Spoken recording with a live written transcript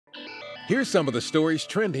Here's some of the stories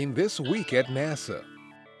trending this week at NASA.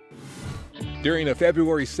 During a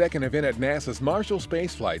February 2nd event at NASA's Marshall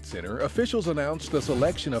Space Flight Center, officials announced the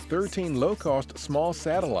selection of 13 low-cost small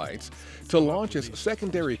satellites to launch as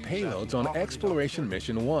secondary payloads on Exploration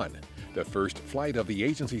Mission 1, the first flight of the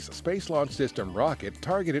agency's Space Launch System rocket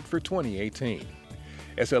targeted for 2018.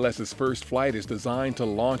 SLS's first flight is designed to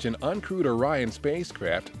launch an uncrewed Orion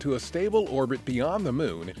spacecraft to a stable orbit beyond the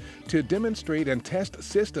Moon to demonstrate and test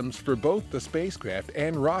systems for both the spacecraft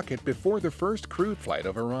and rocket before the first crewed flight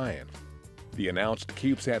of Orion. The announced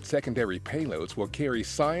CubeSat secondary payloads will carry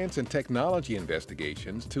science and technology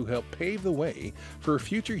investigations to help pave the way for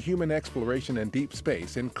future human exploration in deep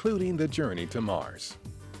space, including the journey to Mars.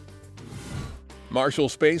 Marshall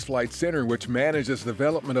Space Flight Center, which manages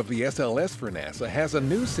development of the SLS for NASA, has a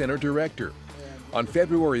new center director. On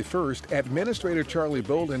February 1st, Administrator Charlie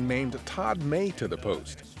Bolden named Todd May to the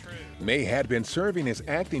post. May had been serving as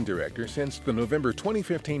acting director since the November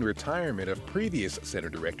 2015 retirement of previous center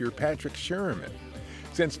director Patrick Sherman.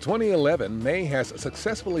 Since 2011, May has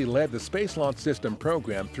successfully led the Space Launch System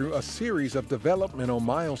program through a series of developmental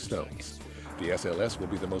milestones. The SLS will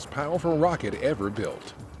be the most powerful rocket ever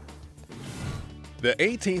built. The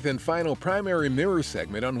 18th and final primary mirror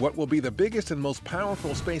segment on what will be the biggest and most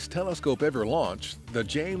powerful space telescope ever launched, the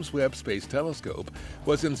James Webb Space Telescope,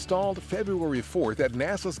 was installed February 4th at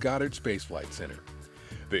NASA's Goddard Space Flight Center.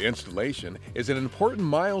 The installation is an important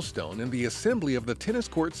milestone in the assembly of the tennis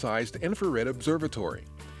court-sized infrared observatory.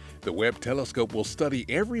 The Webb telescope will study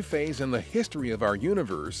every phase in the history of our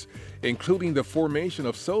universe, including the formation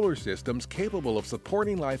of solar systems capable of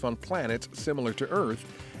supporting life on planets similar to Earth,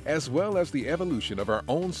 as well as the evolution of our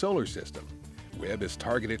own solar system. Webb is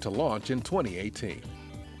targeted to launch in 2018.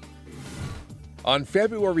 On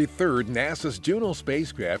February 3rd, NASA's Juno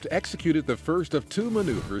spacecraft executed the first of two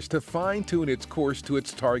maneuvers to fine-tune its course to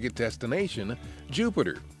its target destination,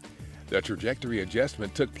 Jupiter. The trajectory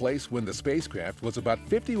adjustment took place when the spacecraft was about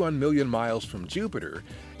 51 million miles from Jupiter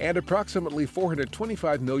and approximately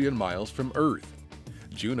 425 million miles from Earth.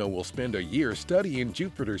 Juno will spend a year studying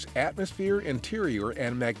Jupiter's atmosphere, interior,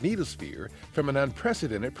 and magnetosphere from an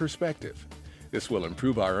unprecedented perspective. This will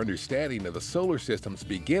improve our understanding of the solar system's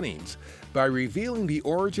beginnings by revealing the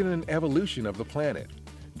origin and evolution of the planet.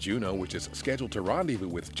 Juno, which is scheduled to rendezvous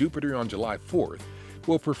with Jupiter on July 4th,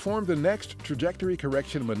 will perform the next trajectory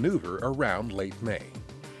correction maneuver around late May.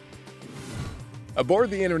 Aboard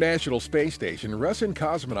the International Space Station, Russian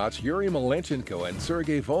cosmonauts Yuri Malenchenko and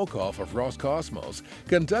Sergei Volkov of Roscosmos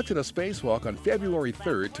conducted a spacewalk on February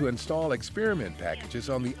 3rd to install experiment packages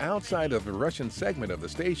on the outside of the Russian segment of the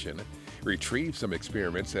station, retrieve some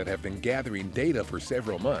experiments that have been gathering data for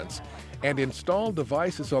several months, and install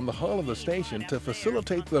devices on the hull of the station to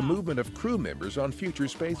facilitate the movement of crew members on future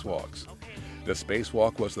spacewalks. The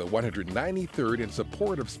spacewalk was the 193rd in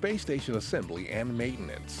support of space station assembly and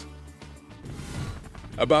maintenance.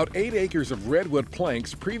 About 8 acres of redwood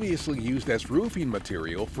planks previously used as roofing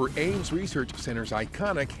material for Ames Research Center's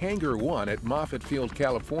iconic Hangar 1 at Moffett Field,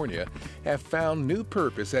 California, have found new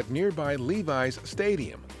purpose at nearby Levi's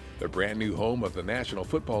Stadium, the brand new home of the National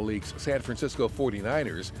Football League's San Francisco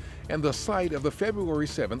 49ers and the site of the February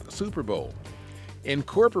 7th Super Bowl.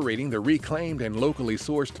 Incorporating the reclaimed and locally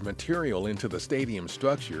sourced material into the stadium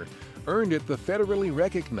structure earned it the federally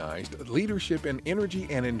recognized Leadership in Energy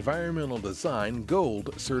and Environmental Design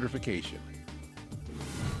Gold certification.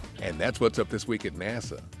 And that's what's up this week at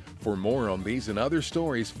NASA. For more on these and other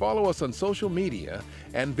stories, follow us on social media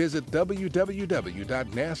and visit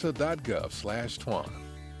www.nasa.gov/twan.